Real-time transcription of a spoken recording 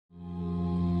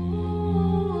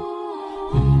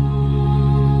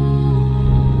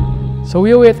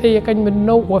ሰውየው የጠየቀኝ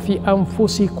ምንድነው ወፊ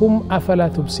አንፉሲኩም አፈላ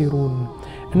ትብሲሩን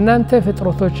እናንተ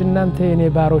ፍጥረቶች እናንተ የኔ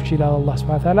ባሮች ይላል አላህ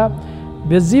Subhanahu Wa Ta'ala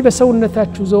በዚህ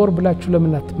በሰውነታችሁ ዘወር ብላችሁ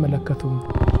ለምን አትመለከቱም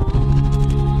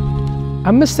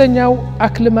አምስተኛው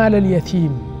አክል ማለል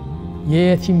የቲም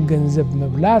የየቲም ገንዘብ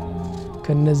መብላት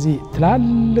ከነዚህ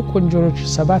ትላልቅ ወንጀሎች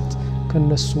 7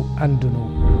 ከነሱ አንዱ ነው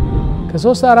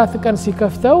ከ3 4 ቀን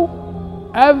ሲከፍተው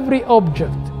every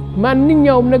object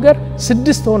ማንኛውም ነገር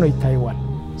 6 ሆኖ ይታያል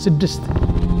 6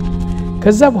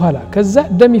 ከዛ በኋላ ከዛ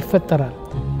ደም ይፈጠራል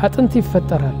አጥንት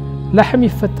ይፈጠራል ለህም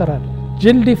ይፈጠራል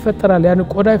ጅልድ ይፈጠራል ያን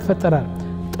ቆዳ ይፈጠራል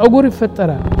ጠጉር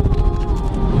ይፈጠራል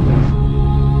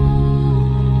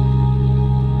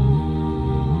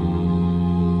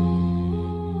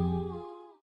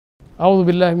أعوذ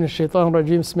بالله من الشيطان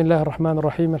الرجيم بسم الله الرحمن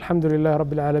الرحيم الحمد لله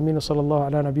رب العالمين وصلى الله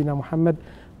على نبينا محمد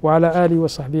وعلى آله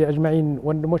وصحبه أجمعين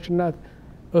ወንድሞችና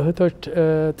እህቶች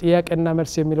ጥያቄና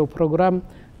መልስ የሚለው ፕሮግራም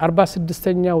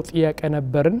 46ኛው ጥያቄ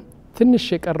ነበርን ትንሽ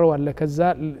የቀረው አለ ከዛ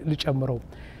ልጨምረው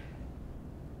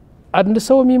አንድ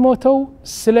ሰው የሚሞተው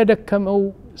ስለደከመው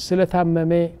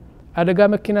ስለታመመ አደጋ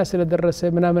መኪና ስለደረሰ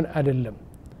ምናምን አይደለም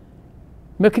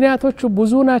ምክንያቶቹ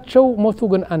ብዙ ናቸው ሞቱ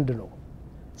ግን አንድ ነው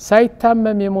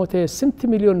ሳይታመም የሞተ ስንት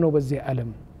ሚሊዮን ነው በዚህ ዓለም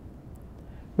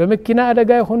በመኪና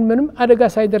አደጋ ይሁን ምንም አደጋ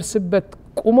ሳይደርስበት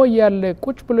ቆሞ ያለ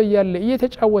ቁጭ ብሎ ያለ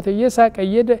እየተጫወተ እየሳቀ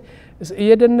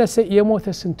እየደነሰ የሞተ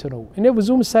ስንት ነው እኔ ብዙ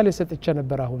ምሳሌ ሰጥቼ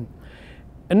ነበር አሁን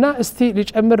እና እስቲ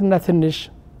ልጨምርና ትንሽ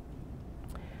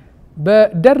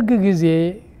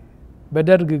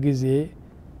በደርግ ጊዜ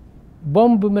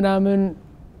ቦምብ ምናምን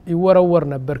ይወረወር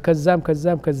ነበር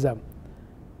ከዛም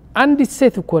አንዲት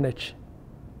ሴት እኮ ነች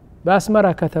በአስመራ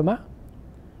ከተማ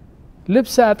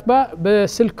ልብስ አጥባ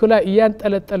በስልክ ላይ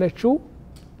ያንጠለጠለችው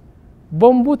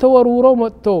ቦምቡ ተወርውሮ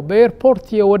መጥቶ በኤርፖርት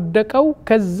የወደቀው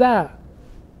ከዛ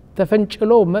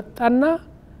ተፈንጭሎ መጣና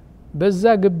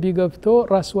በዛ ግቢ ገብቶ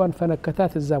ራስዋን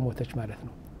ፈነከታት እዛ ሞተች ማለት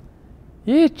ነው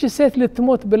ይህች ሴት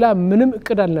ልትሞት ብላ ምንም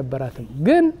እቅድ አልነበራትም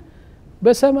ግን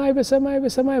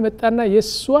በሰማይ መጣና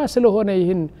የሷ ስለሆነ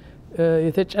ይህን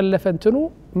የተጨለፈንትኑ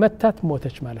መታት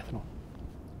ሞተች ማለት ነው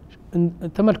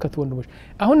ተመልከቱ ወንድሞች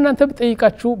አሁን እናንተ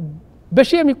በጠይቃችሁ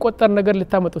በሺ የሚቆጠር ነገር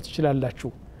ልታመጡት ይችላልላችሁ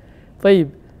طيب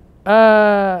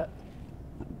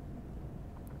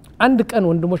አንድ ቀን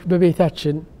ወንድሞች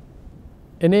በቤታችን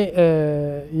እኔ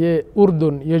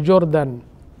የኡርዱን የጆርዳን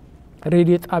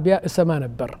ሬዲዮ ጣቢያ እሰማ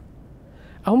ነበር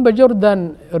አሁን በጆርዳን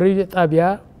ሬዲዮ ጣቢያ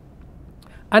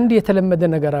አንድ የተለመደ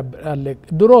ነገር አለ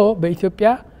ድሮ በኢትዮጵያ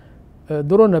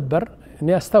ድሮ ነበር እኔ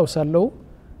አስታውሳለሁ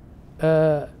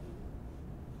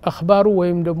አخبارu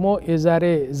ወይም ደግሞ የዛሬ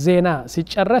ዜና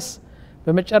ሲጨረስ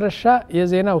በመጨረሻ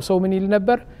የዜናው ሰው ምን ይል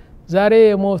ነበር ዛሬ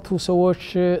የሞቱ ሰዎች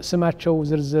ስማቸው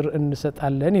ዝርዝር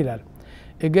እንሰጣለን ይላል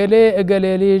እገሌ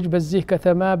ልጅ በዚህ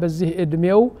ከተማ በዚህ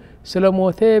እድሜው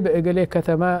ስለሞተ በእገሌ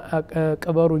ከተማ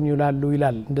ቀበሩኝ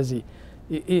ይላል እንደዚህ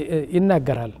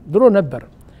ይናገራል ድሮ ነበር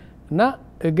እና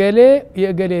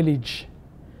የእገሌ ልጅ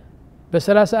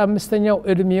በ35ኛው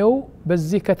እድሜው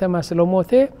በዚህ ከተማ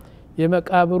ስለሞተ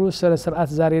የመቃብሩ ስርዓት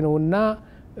ዛሬ ነውና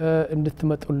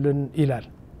እንድትመጡልን ይላል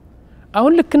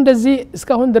አሁን ልክ እንደዚህ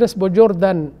እስካሁን ድረስ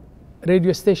በጆርዳን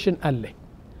ሬዲዮ ስቴሽን አለ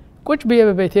ቁጭ ብዬ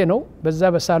በቤቴ ነው በዛ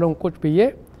በሳሎን ቁጭ ብዬ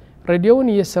ሬዲዮውን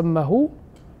እየሰማሁ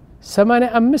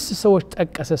 85 ሰዎች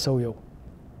ጠቀሰ ሰውየው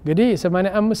እንግዲህ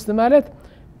 85 ማለት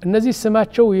እነዚህ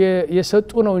ስማቸው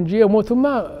የሰጡ ነው እንጂ የሞቱማ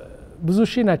ብዙ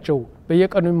ሺህ ናቸው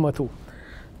በየቀኑ ይሞቱ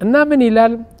እና ምን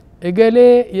ይላል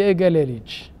የእገሌ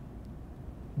ልጅ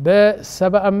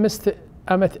በ75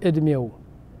 አመት እድሜው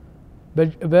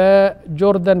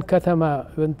በጆርዳን ከተማ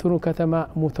በእንትኑ ከተማ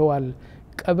ሞተዋል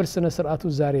ቀብር ስነ ስርዓቱ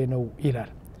ዛሬ ነው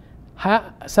ይላል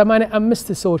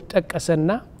 85 ሰዎች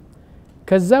ጠቀሰና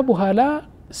ከዛ በኋላ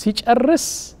ሲጨርስ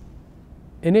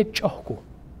እኔ ጮህኩ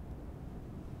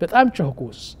በጣም ጮህኩ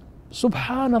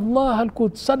ሱብሃንአላህ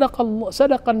አልኩት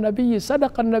صدق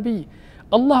النبي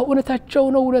الله እውነታቸው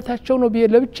ነው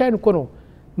ለብቻዬን እኮ ነው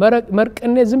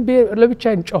መርቅኔ ዝም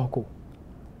ለብቻዬን ጮህኩ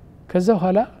ከዛ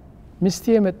በኋላ ሚስቴ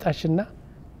መጣችና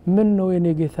ምን ነው የኔ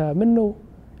ጌታ ምን ነው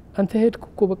አንተ ሄድክ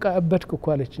እኮ በቃ አበድክ እኮ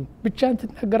አለችኝ ብቻህን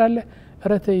ትናገራለህ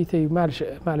ረተይተይ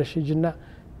ማለሽ ሂጂና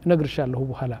እነግርሻለሁ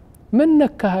በኋላ ምን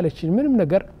ነካህ አለችኝ ምንም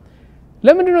ነገር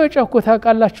ለምንድን ነው የጮህኩት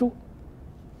ታውቃላችሁ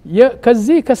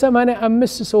ከዚህ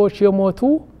ከ85 ሰዎች የሞቱ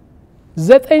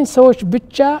 9 ሰዎች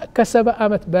ብቻ ከ70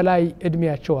 አመት በላይ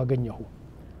እድሜያቸው አገኘሁ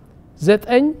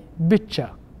 9 ብቻ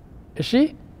እሺ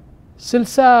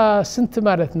 60 ስንት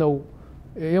ማለት ነው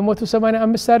የሞቱ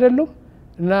 85 አይደሉም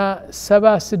እና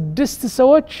 76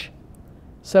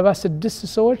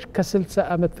 ሰዎች ከ60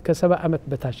 አመት ከ70 አመት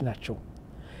በታች ናቸው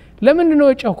ለምን ነው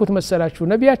የጮህኩት መሰላችሁ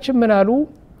ነቢያችን ምን አሉ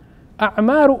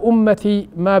أعمار أمتي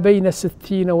ما بين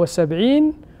 60 و70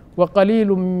 وقليل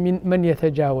من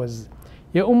يتجاوز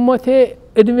يا أمتي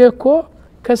إدميكو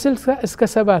كسلسة اسك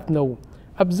سبات نو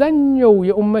أبزنيو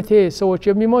يا أمتي سوتش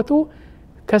يميموتو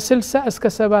كسلسة اسك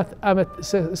سبات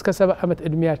أمت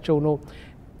إدميات شونو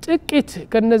تكيت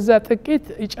كنزا تكيت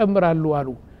يجمرالو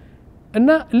قالو إن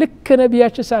لك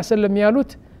نبياتش صلى الله عليه وسلم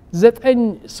يالوت زتأن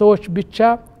سوتش بيتشا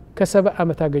كسبع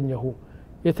أمت أغنيه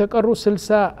يتقروا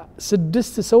سلسة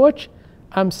 6 سوتش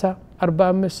 5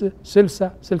 4 سلسة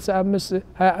 5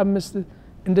 25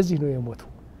 እንደዚህ ነው የሞቱ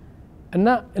እና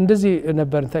እንደዚህ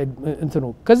ነበር እንትኑ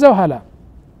ከዛው ኋላ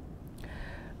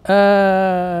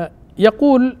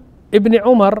يقول ابن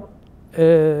عمر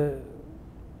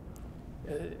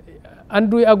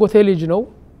አንዱ ያጎቴ ልጅ ነው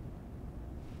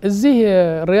እዚህ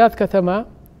ሪያድ ከተማ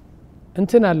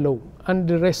እንትን አለው አንድ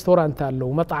ሬስቶራንት አለው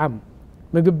መጣም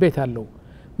ምግብ ቤት አለው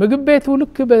ምግብ ቤቱ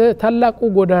ልክ በታላቁ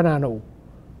ጎዳና ነው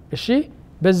እሺ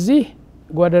በዚህ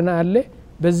ጎዳና አለ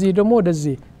በዚህ ደግሞ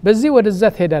ወደዚህ በዚህ ወደዛ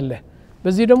ትሄዳለህ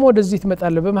በዚህ ደግሞ ወደዚህ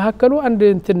ትመጣለህ በመሐከሉ አንድ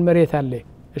እንትን መሬት አለ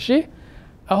እሺ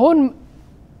አሁን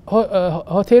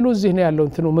ሆቴሉ እዚህ ነው ያለው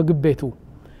እንትኑ ምግብ ቤቱ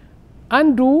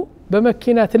አንዱ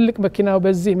በመኪና ትልቅ መኪናው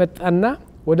በዚህ መጣና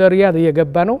ወደ ሪያድ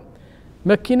እየገባ ነው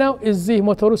መኪናው እዚህ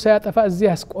ሞተሩ ሳያጠፋ እዚህ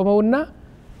አስቆመውና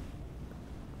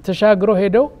ተሻግሮ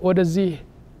ሄደው ወደዚህ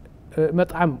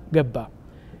መጣም ገባ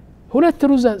ሁለት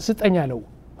ሩዝ ስጠኝ አለው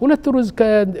ሁለት ሩዝ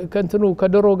ከእንትኑ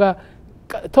ከዶሮጋ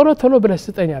ቶሎ ቶሎ ብለህ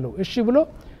ስጠኝ አለው እሺ ብሎ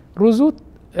ሩዙ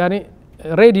ያኒ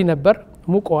ሬዲ ነበር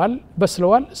ሙቀዋል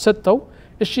በስለዋል ሰጠው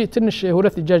እሺ ትንሽ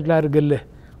ሁለት እጃጅ ላርግልህ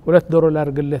ሁለት ዶሮ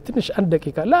ላርግልህ ትንሽ አንድ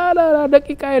ደቂቃ ላ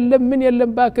ደቂቃ የለም ምን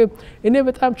የለም ባክ እኔ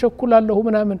በጣም ቸኩላለሁ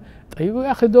ምናምን طيب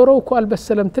يا اخي ዶሮው እኮ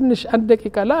አልበሰለም ትንሽ አንድ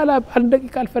ደቂቃ ላ አንድ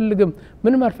ደቂቃ አልፈልግም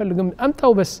ምንም አልፈልግም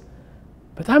አምጣው በስ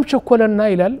በጣም ቸኮለና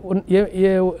ይላል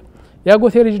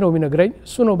ያጎቴ ልጅ ነው የሚነግረኝ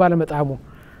እሱ ነው ባለመጣሙ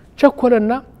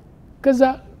ቸኮለና ከዛ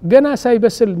ገና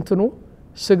ሳይበስል እንትኑ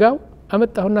ስጋው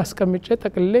አመጣሁና አስቀምጬ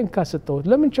ጠቅልሌን ካሰጠሁት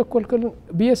ለምን ቸኮልክ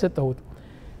ብዬ ሰጠሁት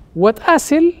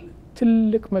ወጣሲል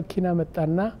ትልቅ መኪና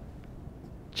መጣና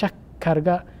ቸካርጋ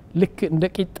ልክ እንደ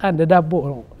ቂጣ እንደ ዳቦ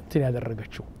ነው እንትን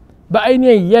ያደረገችው በአይኔ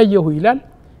ያየሁ ይላል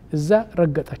እዛ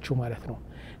ረገጣችሁ ማለት ነው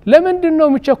ለምንድነው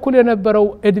ምቸኩል የነበረው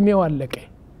እድሜው አለቀ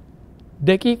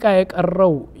ደቂቃ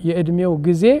የቀረው የእድሜው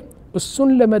ጊዜ እሱን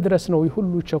ለመድረስ ነው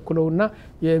ይሁሉ ቸኩለውና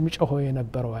የሚጮኸው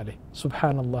የነበረው አለ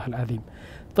ሱብሃንአላህ العظيم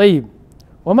طيب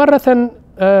ومرة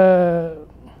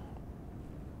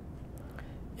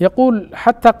يقول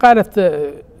حتى قالت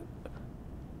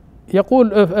يقول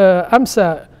أمسى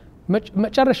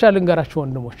مجرشا لنقراش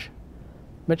وندموش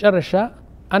مجرشا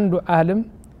عنده عالم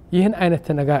يهن أين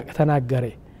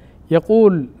تناقري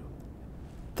يقول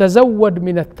تزود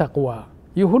من التقوى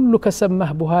يهل كسمه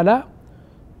بهالا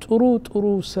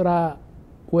طرو سرا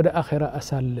ود آخرة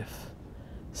أسالف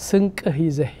سنكه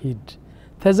يزهد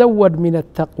تزود من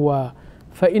التقوى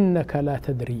فإنك لا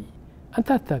تدري أنت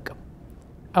أتاكم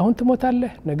أهون تموت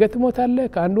الله نقات تموت الله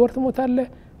كأن دور تموت الله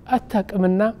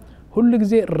أتاكمنا هل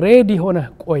جزء ريدي هنا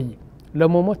قوي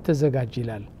لما موت تزقى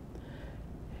جلال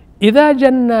إذا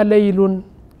جن ليل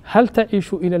هل تعيش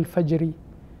إلى الفجر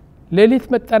ليلت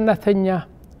متأنا ثنيا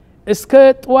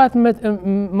اسكت وات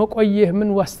مقويه من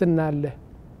وسطنا الله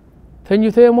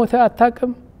ثنيته يموت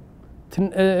أتاكم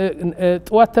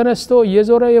طوات تنستو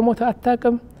يزور يموت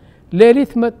أتاكم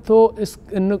ليلت متو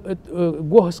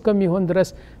جوه اسكم يهون درس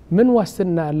من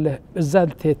وسطنا الله الزاد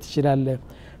تشلال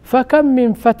فكم من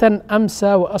فتى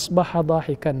أمسى وأصبح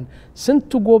ضاحكا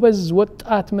سنت جوبز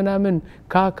وطات منامن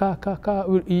كا كا كا كا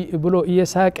بلو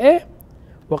يساك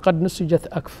وقد نسجت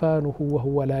أكفانه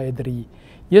وهو لا يدري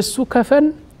يسو كفن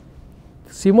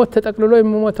سيموت تتقللو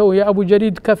يموتو يا أبو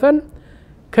جديد كفن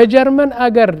كجرمن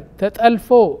أجر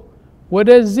تتألفو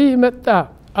ودزي متى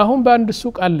أهم باند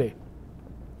السوق عليه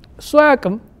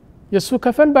سواكم يسو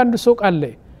كفن باند السوق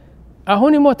عليه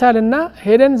أهون يموتالنا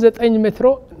هيدن 9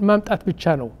 مترو مامطات ብቻ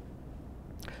ነው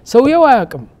ሰውየው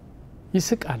አያውቅም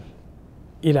ይስቃል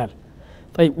ይላል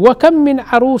طيب وكم من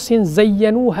عروس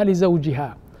زينوها لزوجها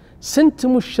سنت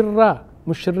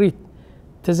مشريت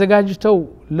ተዘጋጅተው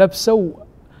ለብሰው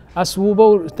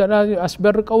አስውበው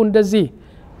አስበርቀው እንደዚህ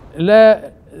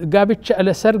ለጋብቻ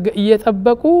ለሰርግ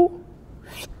እየጠበቁ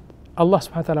الله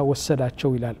سبحانه وتعالى ወሰዳቸው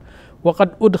ይላል وقد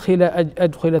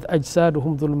أدخلت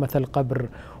أجسادهم ظلمة القبر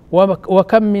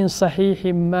وكم من صحيح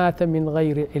مات من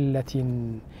غير علة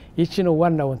يشنو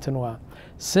وانا وانتنوا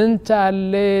سنت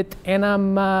عليت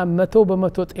انما متو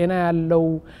بمتو انا يالو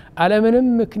على منم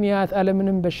مكنيات على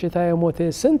منم بشتا يموت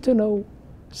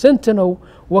سنتنو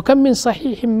وكم من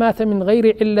صحيح مات من غير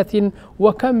علة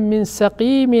وكم من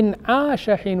سقيم عاش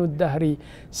حين الدهر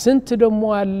سنت دمو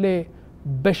علي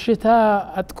بشتا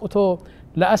اتقطو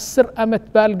ለ10 አመት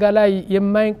ባልጋ ላይ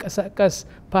የማይንቀሳቀስ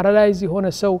ፓራላይዝ የሆነ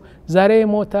ሰው ዛሬ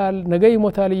ይሞታል ነገ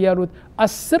ይሞታል ይያሉት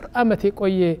 10 አመት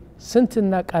የቆየ ስንት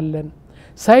እናቃለን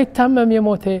ሳይታመም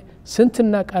የሞተ ስንት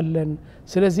እናቃለን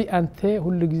ስለዚህ አንተ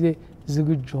ሁሉ ጊዜ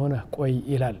ዝግጁ ሆነ ቆይ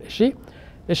ይላል እሺ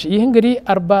ይህ እንግዲህ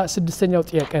 46ኛው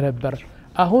ጥያቄ ነበር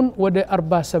አሁን ወደ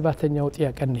 47ኛው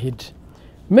ጥያቄ እንሂድ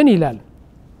ምን ይላል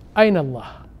አይን አላህ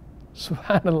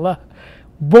ሱብሃንአላህ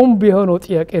ቦምብ የሆነው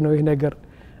ጥያቄ ነው ይህ ነገር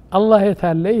الله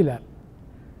يتعالى ይላል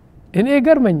እኔ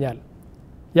ገርመኛል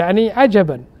يعني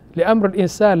عجبا لأمر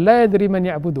الإنسان لا يدري من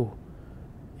يعبده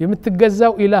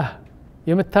የምትገዛው ኢላህ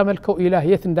የምታመልከው ኢላህ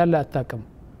የት እንዳለ አታውቅም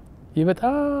ይህ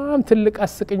በጣም ትልቅ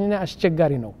አስቀኝና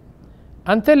አስቸጋሪ ነው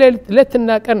አንተ ለትና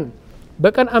ቀን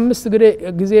በቀን 5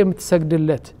 ጊዜ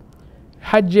የምትሰግድለት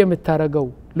ሐጅ የምታረገው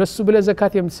ለሱ ብለ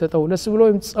ዘካት የምትሰጠው ለሱ ብሎ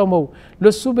የምትጾመው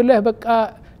ለሱ ብለ በቃ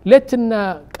ለትና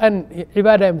ቀን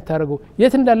ኢባዳ የምታረገው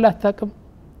የት እንዳለ አታውቅም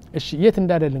እሺ የት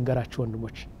እንዳለ ልንገራችሁ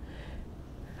ወንድሞች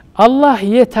አላህ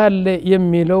የት አለ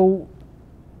የሚለው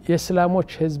የእስላሞች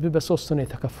ህዝብ በሶስት ነው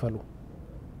የተከፈሉ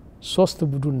ሶስት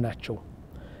ቡድን ናቸው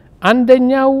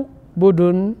አንደኛው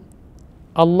ቡድን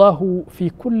አላሁ في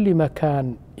كل مكان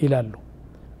ይላሉ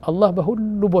አላህ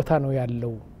በሁሉ ቦታ ነው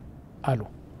ያለው አሉ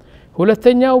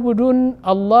ሁለተኛው ቡድን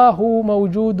አላሁ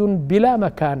موجود بلا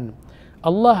مكان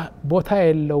አላህ ቦታ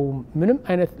የለውም ምንም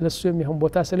አይነት ለሱ የሚሆን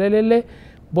ቦታ ስለሌለ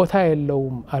ቦታ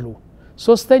የለውም አሉ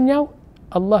ሶስተኛው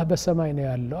አላህ በሰማይ ነው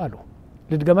ያለው አሉ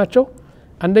ልድገማቸው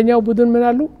አንደኛው ቡድን ምን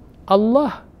አሉ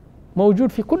አላህ موجود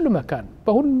في كل مكان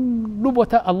በሁሉ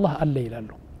ቦታ አላህ አለ ይላሉ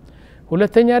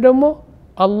ሁለተኛ ደግሞ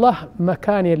አላህ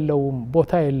መካን የለውም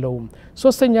ቦታ የለውም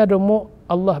ሶስተኛ ደግሞ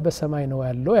አላህ በሰማይ ነው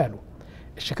ያለው ያሉ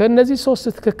እሺ ከነዚህ ሶስት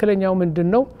ትክክለኛው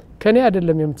ምንድነው ከኔ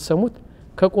አይደለም የምትሰሙት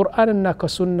ከቁርአንና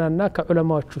ከሱናና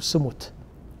ከዑለማዎቹ ስሙት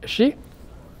እሺ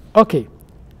ኦኬ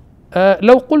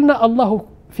لو قلنا الله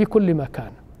في كل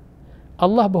مكان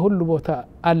الله بهل بوتا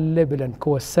ألا بلن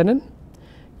كوسنن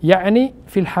يعني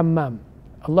في الحمام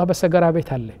الله بسقرا بيت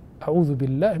ألا أعوذ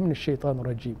بالله من الشيطان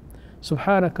الرجيم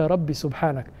سبحانك ربي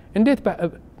سبحانك انديت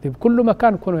بكل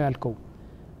مكان كونوا يالكو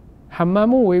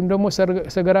حمامو ويمدمو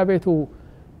سقرا بيتو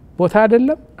بوتا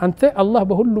أدلم أنت الله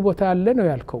بهل بوتا ألا نو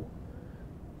يالكو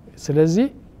سلزي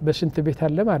باش انت بيت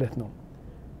ألا مالتنو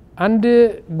عند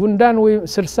ጉንዳን ወይ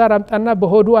ስርሳር አምጣና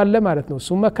በሆዱ አለ ማለት ነው እሱ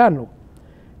መካን ነው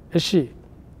እሺ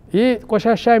ይህ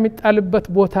ቆሻሻ የሚጣልበት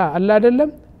ቦታ አለ አይደለም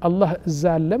አላህ እዛ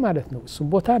አለ ማለት ነው እሱ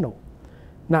ቦታ ነው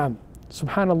نعم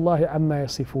سبحان الله عما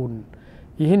يصفون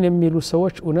ይህን የሚሉ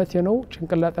ሰዎች እውነት ነው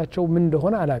ጭንቅላታቸው ምን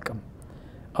እንደሆነ አላቅም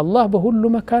አላህ በሁሉ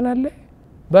መካን አለ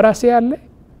በራሴ አለ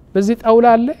በዚህ ጣውላ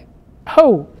አለ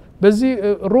አው በዚህ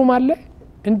ሩም አለ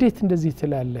እንዴት እንደዚህ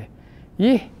ትላለ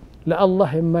ይህ ለአላህ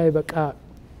የማይበቃ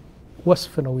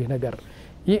ወስፍ ነው ይህ ነገር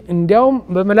ይህ እንዲያውም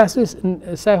በመላስስ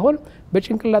ሳይሆን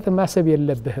በጭንቅላት ማሰብ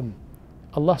የለብህም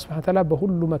አላህ Subhanahu Ta'ala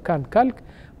በሁሉ መካን ካልክ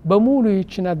በሙሉ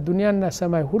ይችና ዱንያና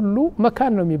ሰማይ ሁሉ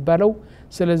መካን ነው የሚባለው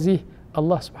ስለዚህ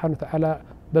አላህ Subhanahu Ta'ala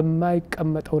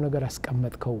በማይቀመጠው ነገር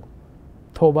አስቀመጥከው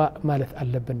ተውባ ማለት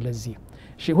አለብን ለዚህ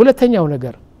እሺ ሁለተኛው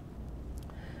ነገር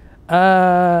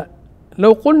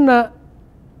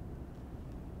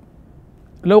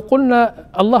لو قلنا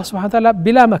الله سبحانه وتعالى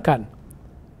بلا مكان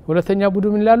ሁለተኛ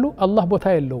ቡድን ይላሉ አላህ ቦታ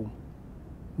የለውም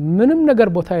ምንም ነገር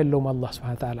ቦታ የለውም አላህ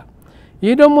Subhanahu Wa Ta'ala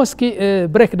ይህ ደግሞ እስኪ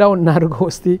ብሬክ ዳውን እናድርገው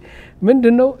እስቲ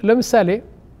ምንድነው ለምሳሌ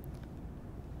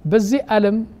በዚህ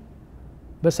ዓለም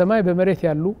በሰማይ በመሬት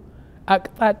ያሉ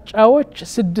አቅጣጫዎች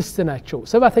 6 ናቸው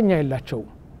ሰባተኛ የላቸው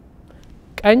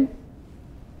ቀኝ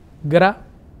ግራ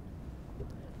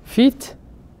ፊት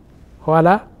ኋላ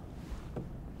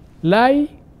ላይ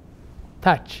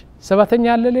ታች ሰባተኛ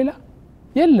አለ ሌላ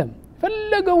የለም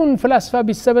ፈለገውን ፍልስፋ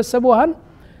ቢሰበሰቡሃን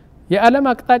የዓለም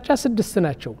አቅጣጫ 6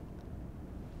 ናቸው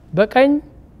በቀኝ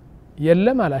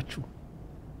የለም አላችሁ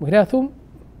ምክንያቱም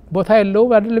ቦታ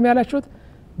የለውም አይደለም ያላችሁት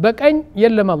በቀኝ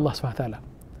የለም አላህ Subhanahu Ta'ala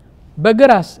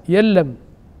በግራስ የለም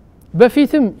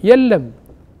በፊትም የለም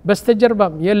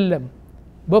በስተጀርባም የለም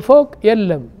በፎቅ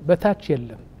የለም በታች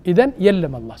የለም ኢደን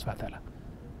የለም አላህ Subhanahu Ta'ala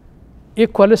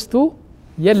ኢኳልስቱ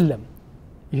የለም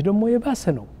ይህ ደግሞ የባሰ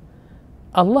ነው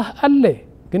አላህ አለ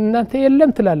ግን እናንተ የለም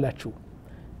ትላላችሁ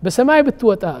በሰማይ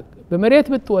ብትወጣ በመሬት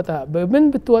ብትወጣ በምን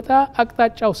ብትወጣ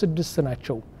አቅጣጫው 6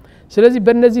 ናቸው ስለዚህ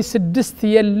በእነዚህ 6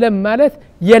 የለም ማለት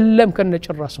የለም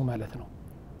ከነጭራሱ ማለት ነው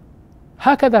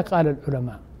هكذا قال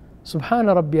العلماء سبحان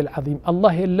ربي العظيم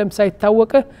الله يلم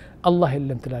سايتاوقه الله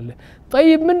يلم تلاله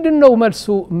طيب ምንድነው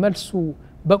መልሱ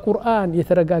በቁርአን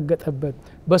የተረጋገጠበት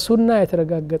በሱና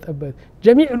የተረጋገጠበት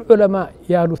جميع العلماء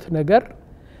ያሉት ነገር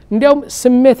እንዲያውም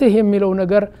ስሜትህ የሚለው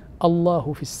ነገር الله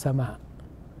في السماء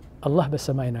الله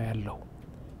በሰማይ ነው ያለው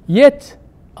የት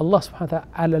الله سبحانه وتعالى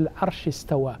على العرش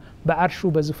استوى بعرشه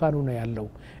بزفانه ነው ያለው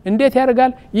እንዴት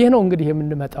ያርጋል ይህ ነው እንግዲህ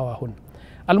የምንመጣው አሁን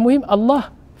المهم الله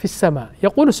في السماء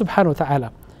يقول سبحانه وتعالى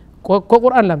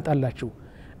قرآن ላምጣላችሁ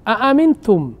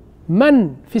أأمنتم من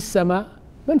في السماء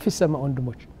من في السماء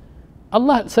ወንድሞች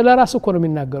الله ስለ ራሱ እኮ ነው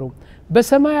የሚናገረው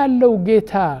በሰማይ ያለው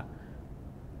ጌታ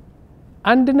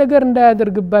አንድ ነገር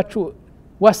እንዳያደርግባችሁ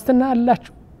ዋስትና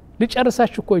አላችሁ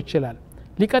ሊጨርሳችሁ እኮ ይችላል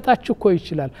ሊቀጣችሁ እኮ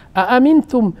ይችላል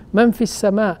أأمنتم من في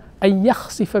السماء أن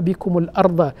يخسف بكم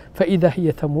الأرض فإذا هي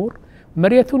تمور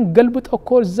مريتون قلبت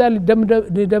أكو زال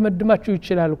دمدماتشو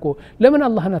يشلال أكو لمن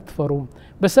الله نتفرم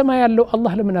بسما يالو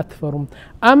الله لمن نتفرم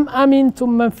أم أمنتم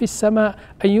من في السماء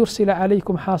أن يرسل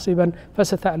عليكم حاصبا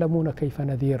فستعلمون كيف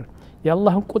نذير يا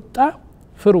الله قطع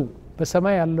فرو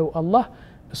بسما يالو الله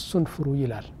السن فرو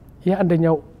يلال يا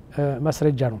عندنا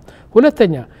مسرجانو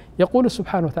ولتنيا يقول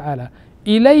سبحانه وتعالى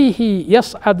إليه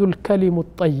يصعد الكلم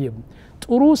الطيب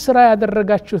ጥሩ ስራ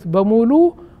ያደረጋችሁት በሙሉ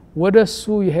ወደሱ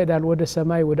ይሄዳል ወደ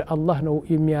ሰማይ ወደ አላህ ነው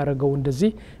የሚያረጋው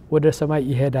እንደዚህ ወደ ሰማይ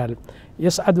ይሄዳል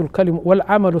يصعد الكلم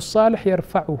والعمل الصالح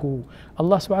يرفعه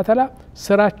الله سبحانه وتعالى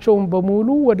ስራቸውን በሙሉ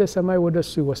ወደ ሰማይ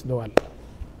ወደሱ ይወስደዋል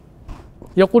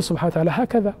يقول سبحانه وتعالى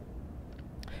هكذا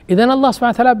اذا الله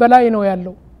سبحانه وتعالى በላይ ነው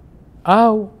ያለው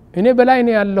አው እኔ በላይ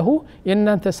ነው ያለው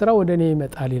የእናንተ ስራ ወደኔ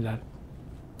ይመጣል ይላል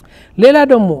ሌላ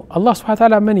ደግሞ الله سبحانه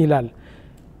وتعالى ምን ይላል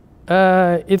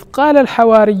إذ قال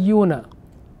الحواريون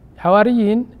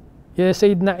حواريين يا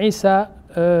سيدنا عيسى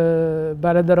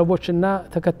ባለደረቦችና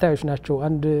ተከታዮች ናቸው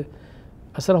አንድ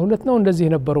 12 ነው እንደዚህ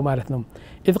ነበሩ ማለት ነው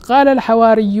إذ قال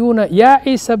الحواريون يا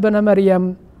عيسى ابن مريم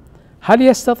هل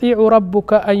يستطيع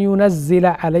ربك أن ينزل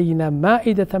علينا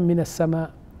مائدة من السماء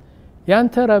يا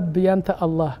أنت رب يا أنت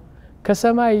الله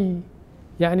كسماي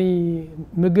يعني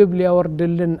مقب لي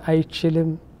وردلن أيتشلم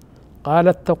قال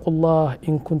اتقوا الله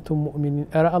إن كنتم مؤمنين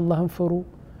أرى الله انفروا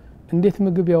انديت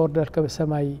مقب يا وردلك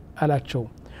بسماي ألاتشو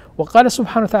وقال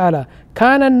سبحانه وتعالى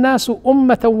كان الناس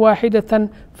أمة واحدة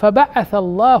فبعث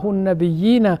الله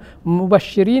النبيين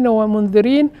مبشرين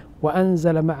ومنذرين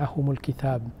وأنزل معهم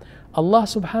الكتاب الله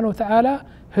سبحانه وتعالى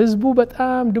حزبو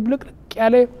بتام دبلك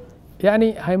عليه يعني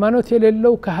هيمانوت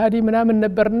يللو كهادي منام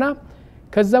نبرنا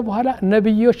كذبوا هلا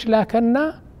نبيوش لكننا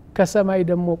كسماي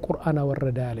دمو قرآن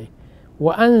ورد عليه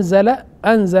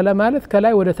وأنزل مالت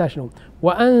كلاي ودتاشنو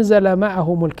وأنزل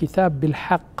معهم الكتاب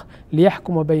بالحق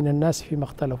ليحكم بين الناس فيما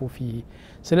اختلفوا فيه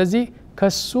سلازي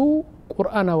كسو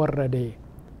قرآن ورده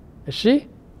الشيء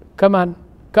كمان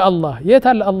كالله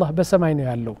يتال الله بسماين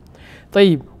يالو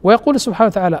طيب ويقول سبحانه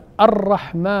وتعالى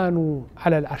الرحمن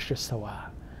على العرش استوى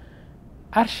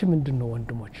عرش من دنو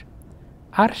وندموج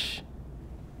عرش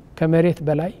كمريت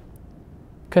بلاي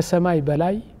كسماي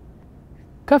بلاي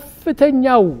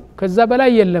كفتنياو كذا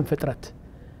بلاي يلم فترة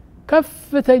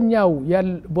كفتنياو يال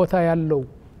بوتا يالو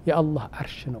يا الله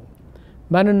عرش نو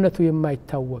ማንነቱ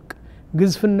የማይታወቅ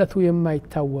ግዝፍነቱ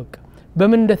የማይታወቅ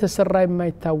በምን እንደተሰራ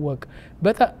የማይታወቅ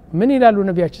ምን ይላሉ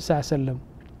ነብያችን ሰለላሁ ዐለይሂ ወሰለም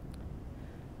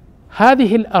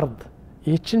هذه الارض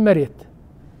ይህችን መሬት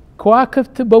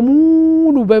ከዋክብት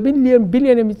በሙሉ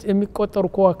በቢሊየን የሚቆጠሩ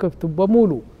ከዋክብት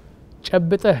በሙሉ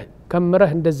ጨብጠህ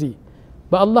ከምረህ እንደዚህ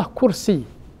በአላህ ኩርሲ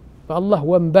በአላህ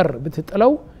ወንበር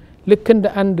ብትጥለው ልክ እንደ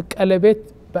አንድ ቀለቤት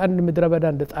በአንድ ምድረ በዳ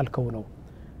እንደጣልከው ነው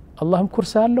አላህም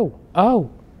ኩርሲ አለው አው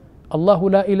الله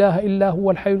لا إله إلا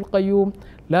هو الحي القيوم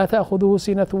لا تأخذه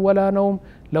سنة ولا نوم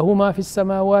له ما في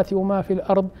السماوات وما في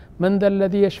الأرض من ذا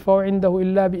الذي يشفع عنده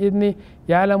إلا بإذنه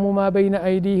يعلم ما بين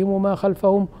أيديهم وما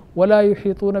خلفهم ولا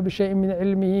يحيطون بشيء من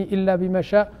علمه إلا بما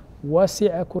شاء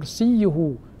وسع كرسيه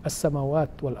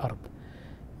السماوات والأرض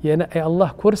يا الله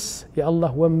كرس يا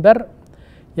الله وانبر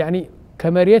يعني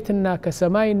كمريتنا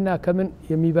كسماينا كمن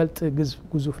يميبلت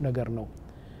جزوف نقرنو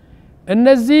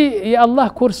እነዚህ የአላህ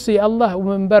ኩርሲ የአላህ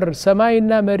መንበር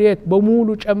ሰማይና መሬት በሙሉ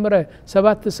ጨምረህ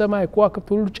ሰባት ሰማይ ከዋክብት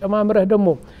ሁሉ ጨማምረህ ደግሞ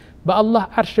በአላህ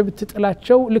አርሽ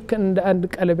ብትጥላቸው ልክ እንደ አንድ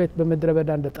ቀለቤት በመድረ በዳ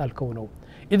እንደጣልከው ነው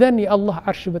اذن የአላህ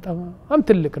አርሽ በጣም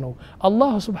ትልቅ ነው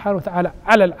አላህ Subhanahu Wa Ta'ala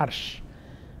على العرش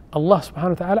الله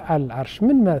سبحانه وتعالى على العرش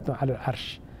من ማለት ነው على العرش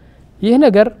ይህ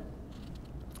ነገር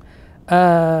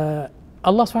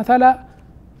الله سبحانه وتعالى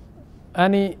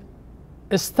يعني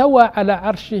استوى على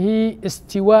عرشه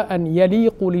استواء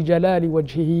يليق لجلال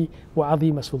وجهه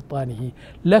وعظيم سلطانه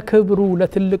لكبروا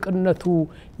لتلقنته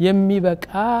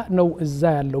يميبقى نو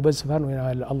ازاي ያለው በስፋን ወይ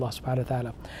الله سبحانه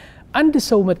وتعالى አንድ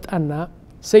ሰው መጣና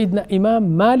سيدنا امام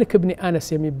مالك ابن انس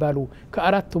የሚባሉ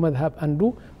ከአራቱ መዝሐብ አንዱ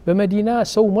በመዲና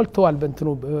ሰው ሞልተዋል በእንትኑ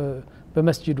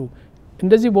በመስጂዱ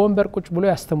እንደዚህ በወንበር ቁጭ ብሎ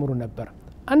ያስተምሩ ነበር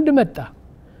አንድ መጣ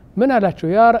ምን አላቸው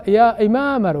ያ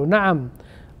ኢማም አለው نعم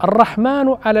الرحمن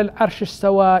على العرش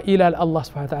استوى إلى الله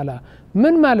سبحانه وتعالى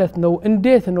من مالت نو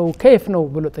انديت نو كيف نو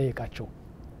بلو طيقاتشو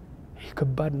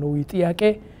ከባድ ነው ጥያቄ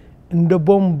እንደ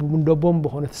ቦምብ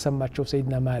ሆነ ተሰማቸው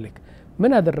ሰይድና ማሊክ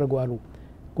ምን አደረጉ አሉ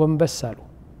ጎንበስ አሉ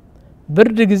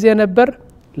ብርድ ጊዜ ነበር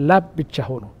ላብ ብቻ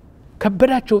ሆኖ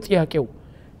ከበዳቸው ጥያቄው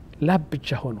ላብ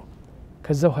ብቻ ሆኖ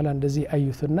ከዛ በኋላ እንደዚህ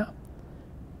አዩትና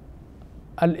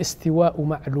الاستواء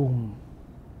معلوم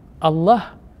الله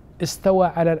استوى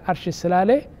على العرش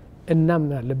سلاله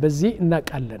እናምናለን በዚህ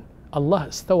እናቃለን الله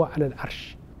استوى على العرش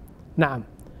نعم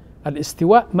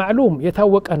الاستواء معلوم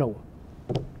يتوق ነው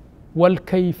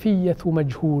والكيفية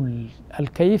مجهول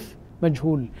الكيف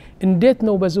مجهول እንዴት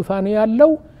ነው በዙፋኑ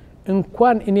ያለው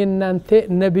እንኳን እኔና አንተ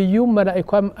ነብዩ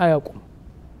መላእክቱም አያውቁም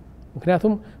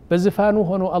ምክንያቱም በዙፋኑ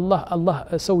ሆኖ አላህ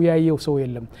ሰው ያየው ሰው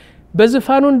የለም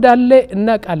በዙፋኑ እንዳለ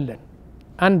እናቃለን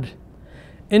አንድ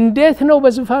እንዴት ነው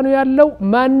በዙፋኑ ያለው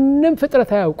ማንንም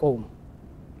ፍጥረት አያውቀውም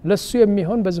ለሱ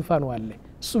የሚሆን በዙፋኑ አለ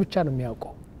እሱ ብቻ ነው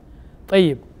የሚያውቀው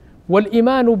طيب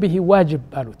والإيمان به واجب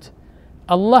قالوت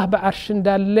الله بعرش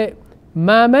እንዳለ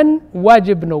ማመን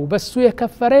ዋጅብ ነው በሱ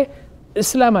የከፈረ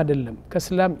እስላም አይደለም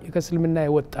ከእስልምና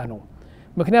የወጣ ነው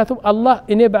ምክንያቱም አላህ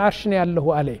እኔ በአርሽ ነው ያለሁ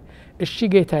አለ እሺ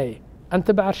ጌታዬ አንተ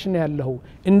በአርሽ ነው ያለሁ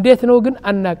እንዴት ነው ግን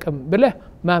አናቀም ብለህ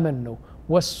ማመን ነው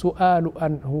والسؤال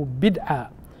عنه بدعة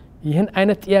ይህን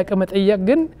አይነት ጥያቄ መጠየቅ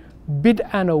ግን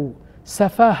ቢድዓ ነው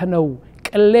ሰፋህ ነው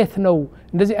ቅሌት ነው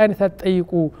እንደዚህ አይነት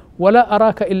አትጠይቁ ولا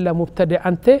أراك إلا مبتدع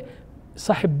أنت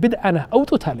صاحب بدعة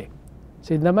أوطت عليه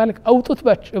سيدنا مالك أوطت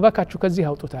باكاتشو كزيه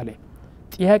أوطت عليه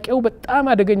ጥያቄው በጣም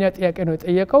አደገኛ ጥያቄ ነው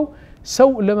የጠየቀው ሰው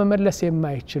ለመመለስ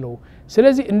የማይችለው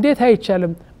ስለዚህ እንዴት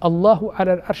አይቻልም አላሁ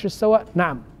على العرش استوى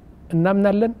نعم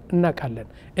እናምናለን እናቃለን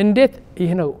እንዴት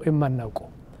ይህ ነው የማናውቀው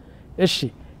እሺ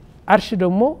አርሽ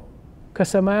ደግሞ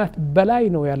ከሰማያት በላይ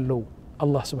ነው ያለው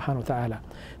الله سبحانه وتعالى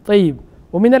طيب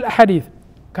ومن الأحاديث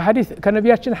كحديث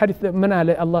كنبياتنا حديث من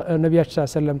على الله نبياتنا صلى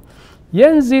الله عليه وسلم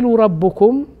ينزل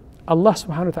ربكم الله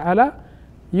سبحانه وتعالى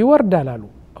يورد لالو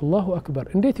الله أكبر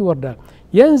انديت يورد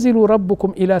ينزل ربكم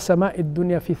إلى سماء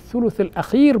الدنيا في الثلث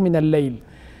الأخير من الليل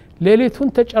ليلتون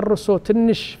تجرسو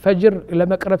تنش فجر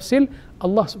لما قرب سيل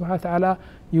الله سبحانه وتعالى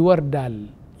يوردال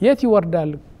يت يوردال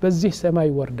بزيه سما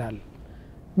يوردال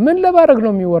من لبارق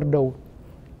نوم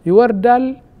يوردال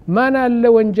ما نال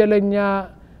وانجلنيا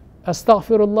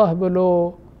استغفر الله بلو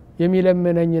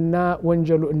يميلمننينا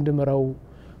وانجلو اندمرو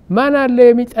ما نال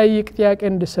يميطيق ጥያቄ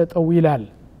እንድሰጠው ይላል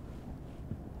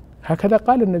هكذا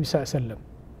قال النبي صلى الله عليه وسلم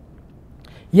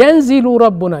ينزل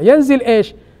ربنا ينزل ايش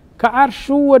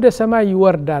كعرشو ود سماء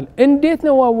يوردال انديت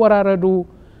ነው አወራረዱ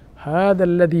هذا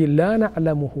الذي لا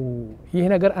نعلمه ይህ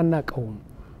ነገር አናቀውም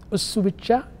እሱ ብቻ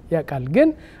ያቃል ግን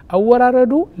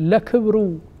አወራረዱ ለክብሩ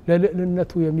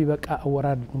ለልዕልነቱ የሚበቃ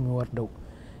አወራረዱ ነው የሚወርደው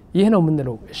ይህ ነው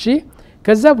ምንለው እሺ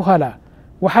ከዛ በኋላ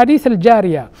وحديث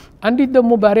الجاريه አንዲት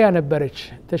ደሞ ባሪያ ነበረች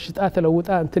ተሽጣ ተለውጣ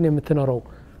እንትን የምትኖረው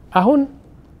አሁን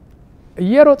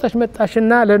እየሮጠች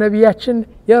መጣሽና ለነብያችን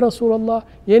ያ ረሱላህ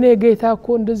የኔ ጌታ እኮ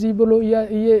እንደዚህ ብሎ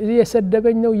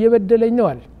እየሰደበኝ ነው እየበደለኝ ነው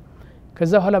አለ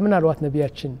ከዛ በኋላ ምን አልዋት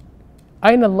ነብያችን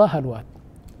አይን አላህ አልዋት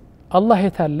አላህ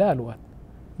የታለ አልዋት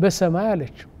በሰማይ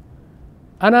አለችው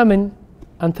አና ምን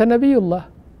አንተ ነብዩላህ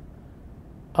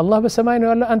الله بسماء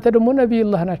ولا أنت دمو نبي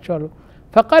الله ناتشالو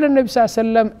فقال النبي صلى الله عليه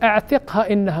وسلم اعتقها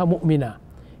إنها مؤمنة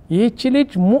يهيتشلج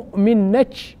مؤمن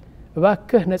نج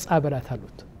باكه نصابرات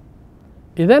هلوت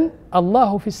إذن الله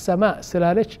في السماء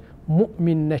سلالج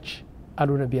مؤمن نج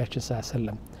قالوا نبياتش صلى الله عليه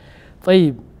وسلم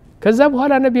طيب كذبوا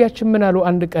هلا نبياتش من قالوا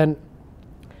عندك أن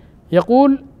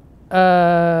يقول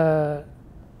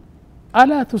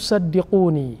ألا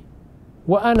تصدقوني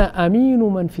وأنا أمين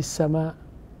من في السماء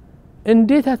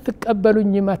እንዴት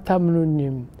አትቀበሉኝም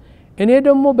አታምኑኝም እኔ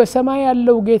ደግሞ በሰማይ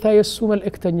ያለው ጌታ የሱ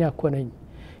መልእክተኛ እኮ ነኝ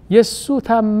የሱ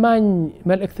ታማኝ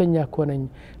መልእክተኛ እኮ ነኝ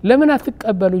ለምን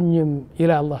አትቀበሉኝም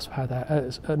ኢላ አላህ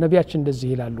Subhanahu ነብያችን እንደዚህ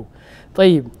ይላሉ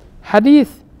طيب حديث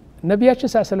ነብያችን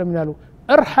ሰለላሁ ዐለይሂ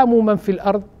ارحموا من في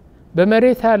الارض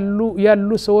በመሬት ያሉ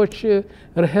ሰዎች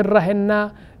ርህራህና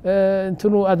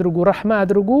እንትኑ አድርጉ ረህማ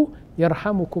አድርጉ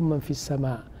يرحمكم من في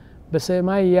السماء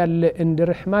በሰማይ ያለ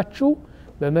እንድርህማችሁ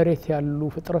በመሬት ያሉ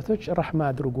ፍጥረቶች ረህማ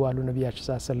አድርጉ አሉ ነብያችን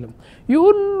ሰለላሁ ዐለይሂ ወሰለም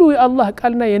ይሁሉ የአላህ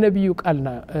ቃልና የነብዩ ቃልና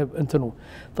እንትኑ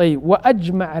طيب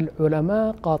واجمع العلماء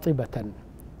قاطبه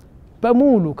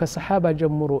በሙሉ ከሰሃባ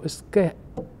ጀምሮ እስከ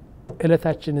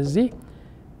እለታችን እዚህ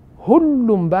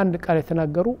ሁሉም በአንድ ቃል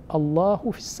የተናገሩ አላሁ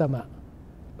في السماء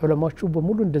ዑለማዎቹ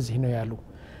በሙሉ እንደዚህ ነው ያሉ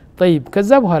طيب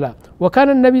ከዛ በኋላ وكان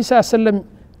النبي صلى الله عليه وسلم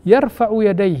يرفع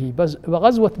يديه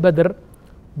بغزوه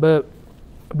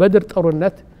بدر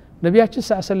ጦርነት ነብያችን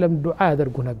ሰለላሁ ዐለይሂ ወሰለም ዱዓ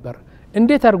ያደርጉ ነበር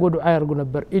እንዴት አርጎ ዱዓ ያደርጉ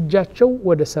ነበር እጃቸው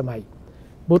ወደ ሰማይ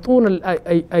بطون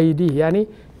الايدي يعني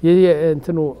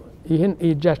እንትኑ ይህን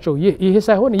እጃቸው ይህ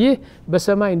ሳይሆን ይህ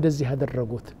በሰማይ እንደዚህ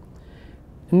ያደረጉት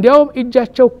እንዲያውም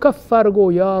እጃቸው ከፍ አድርጎ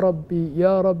ያ ረቢ ያ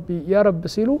ረቢ ያ ረብ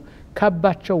ሲሉ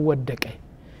ካባቸው ወደቀ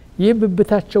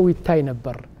ይብብታቸው ይታይ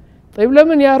ነበር طيب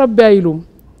ለምን ያ ረቢ አይሉም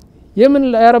የምን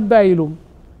ያ ረቢ አይሉም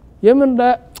የምን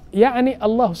يعني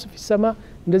الله في السماء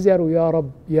እንደዚህ ያሩ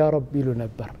ያ ረብ ይሉ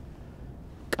ነበር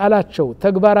ቃላቸው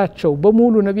ተግባራቸው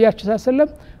በሙሉ ነብያችን ሰለላሁ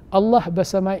አላህ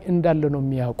በሰማይ እንዳለ ነው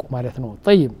የሚያውቁ ማለት ነው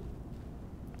طيب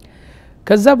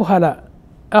ከዛ በኋላ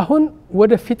አሁን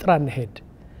ወደ ፍጥራ እንሄድ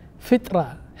ፍጥራ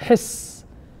حس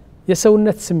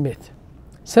የሰውነት ስሜት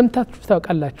ሰምታችሁ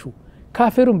ታውቃላችሁ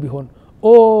ካፊሩም ቢሆን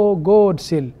ኦ ጎድ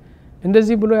ሲል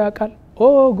እንደዚህ ብሎ ያውቃል ኦ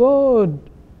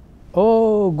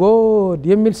ጎድ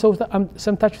የሚል ሰው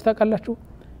ሰምታችሁ ታውቃላችሁ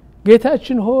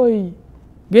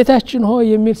ጌታችን ሆይ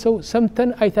የሚል ሰው ሰምተን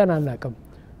አይተናናቅም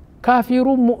ካፊሩ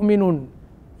ሙእሚኑን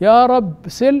ያ ረብ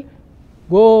ሲል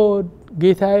ጎድ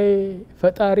ጌታዬ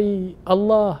ፈጣሪ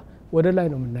አላህ ወደ ላይ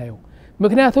ነው የምናየው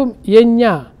ምክንያቱም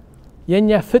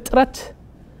የኛ ፍጥረት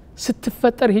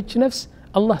ስትፈጠር ይህች ነፍስ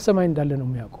አላህ ሰማይ እንዳለ ነው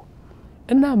የሚያውቀው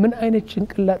እና ምን አይነት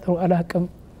ጭንቅላት ነው አላቅም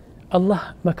አላህ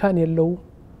መካን የለው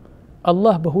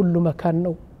አላህ በሁሉ መካን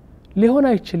ነው ሊሆን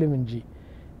አይችልም እንጂ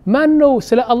ማን ነው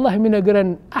ስለ አላህ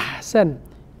የሚነግረን አህሰን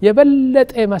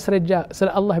የበለጠ ማስረጃ ስለ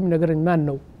አላህ የሚነግረን ማን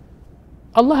ነው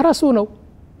አላህ ራሱ ነው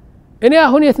እኔ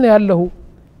አሁን የት ነው ያለሁ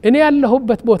እኔ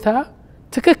ያለሁበት ቦታ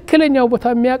ትክክለኛው ቦታ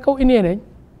የሚያውቀው እኔ ነኝ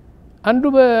አንዱ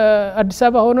በአዲስ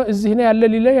አበባ ሆኖ እዚህ ነው ያለ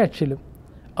ሊለኝ አይችልም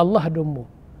አላህ ደግሞ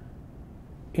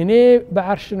እኔ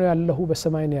በአርሽ ነው ያለሁ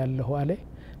በሰማይ ነው ያለሁ አለ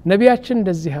ነቢያችን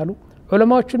እንደዚህ አሉ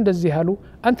ዑለማዎቹ እንደዚህ አሉ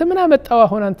አንተ ምን አመጣው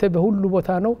አሁን አንተ በሁሉ ቦታ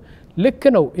ነው ልክ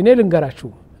ነው እኔ ልንገራችሁ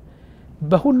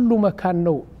በሁሉ መካን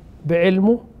ነው በዕልሙ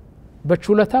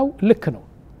በችሎታው ልክ ነው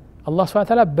አላህ Subhanahu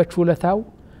Ta'ala በችሎታው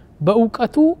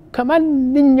በእውቀቱ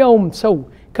ከማንኛውም ሰው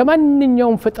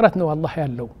ከማንኛውም ፍጥረት ነው አላህ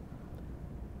ያለው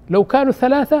لو كانوا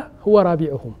ثلاثة هو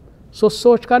رابعهم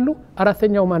ሶስት ካሉ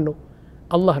አራተኛው ማን ነው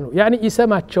አላህ ነው يعني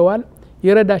ይሰማቸዋል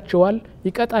ይረዳቸዋል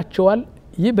ይቀጣቸዋል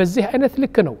በዚህ አይነት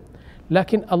ልክ ነው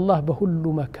لكن الله በሁሉ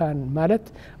መካን ማለት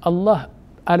አላህ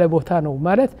አለ ቦታ ነው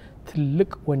ማለት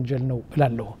ትልቅ ወንጀል ነው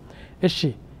እላለሁ እሺ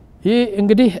ይሄ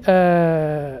እንግዲህ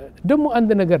ደሞ አንድ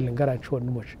ነገር ልንገራችሁ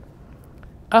ወንድሞች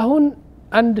አሁን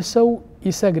አንድ ሰው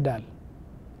ይሰግዳል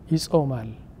ይጾማል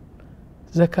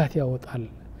ዘካት ያወጣል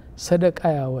ሰደቃ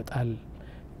ያወጣል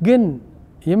ግን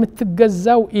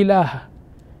የምትገዛው ኢላህ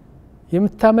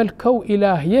የምታመልከው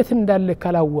ኢላህ የት እንዳለ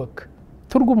ካላወቅ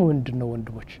ትርጉሙ ምንድነው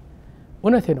ወንድሞች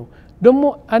እውነቴ ነው ደሞ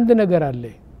አንድ ነገር አለ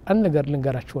አንድ ነገር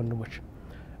ልንገራችሁ ወንድሞች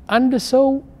አንድ ሰው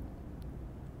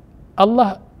አላህ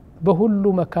በሁሉ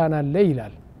መካን አለ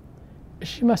ይላል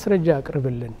እሺ ማስረጃ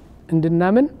አቅርብልን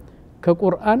እንድናምን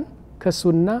ከቁርአን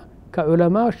ከሱና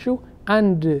ከዑለማዎቹ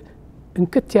አንድ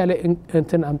እንክት ያለ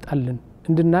እንትን አምጣልን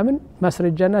እንድናምን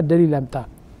ማስረጃና ደሊል አምጣ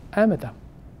አመጣም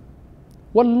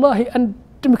والله አንድ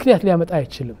ምክንያት ሊያመጣ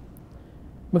አይችልም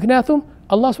ምክንያቱም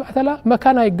አላህ Subhanahu Ta'ala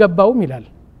መካን አይገባውም ይላል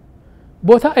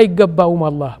ቦታ አይገባውም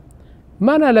አላህ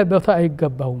ማን አለ ቦታ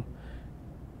አይገባውም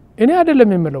እኔ አይደለም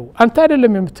የምለው አንተ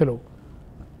አይደለም የምትለው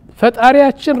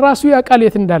ፈጣሪያችን ራሱ ያቃል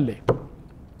የት እንዳለ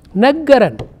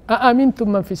ነገረን አአሚንቱም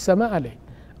መን في السماء عليه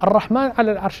الرحمن على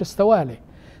العرش استوى عليه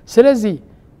ስለዚህ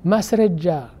ማስረጃ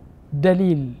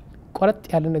ደሊል ቆረጥ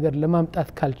ያለ ነገር ለማምጣት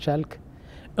ካልቻልክ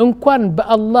እንኳን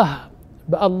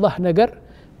በአላህ ነገር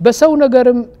በሰው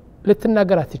ነገርም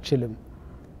ልትናገር አትችልም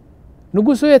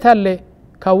ንጉሱ የታለ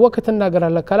ካወክ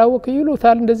ትናገራለህ ካላወክ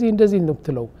ይሉታል እንደዚህ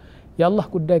ነው የአላህ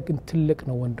ጉዳይ ግን ትልቅ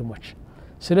ነው ወንድሞች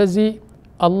ስለዚህ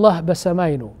አላህ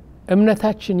በሰማይ ነው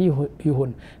እምነታችን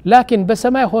ይሁን ላኪን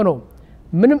በሰማይ ሆኖ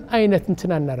ምንም አይነት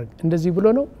እንትን አናረግ እንደዚህ ብሎ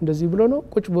ነው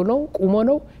ቁጭ ብሎ ነው ቁሞ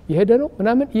ነው ይሄደ ነው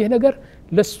ምናምን ይሄ ነገር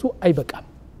ለሱ አይበቃም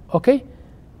ኦኬ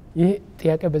ይሄ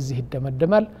ጥያቄ በዚህ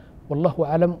ይደመደማል والله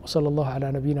اعلم وصلى الله على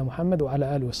نبينا محمد وعلى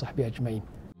اله وصحبه اجمعين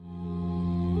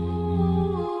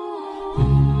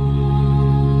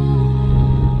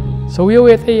ሰውየው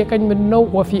የጠየቀኝ ምንድነው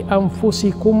وفي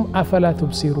انفسكم افلا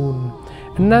تبصرون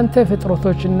እናንተ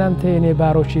ፍጥረቶች እናንተ የኔ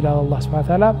ባሮች ይላል አላህ Subhanahu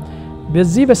Ta'ala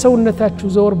በዚህ በሰውነታችሁ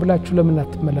ዘወር ብላችሁ ለምን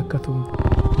አትመለከቱም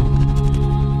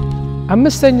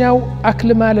አምስተኛው አክል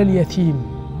ማለል የቲም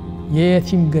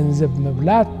የየቲም ገንዘብ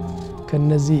መብላት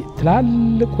ከነዚህ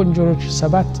ትላልቅ ወንጀሎች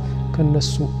 7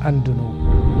 ከነሱ አንዱ ነው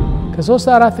ከ3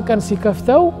 4 ቀን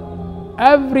ሲከፍተው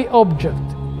every object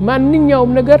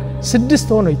ማንኛውም ነገር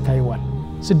 6 ሆኖ ይታያል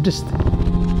 6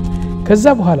 ከዛ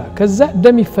በኋላ ከዛ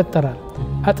ደም ይፈጠራል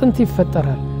አጥንት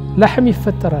ይፈጠራል ለሕም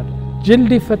ይፈጠራል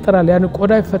ጅልድ ይፈጠራል ያን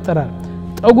ቆዳ ይፈጠራል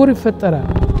ጠጉር ይፈጠራል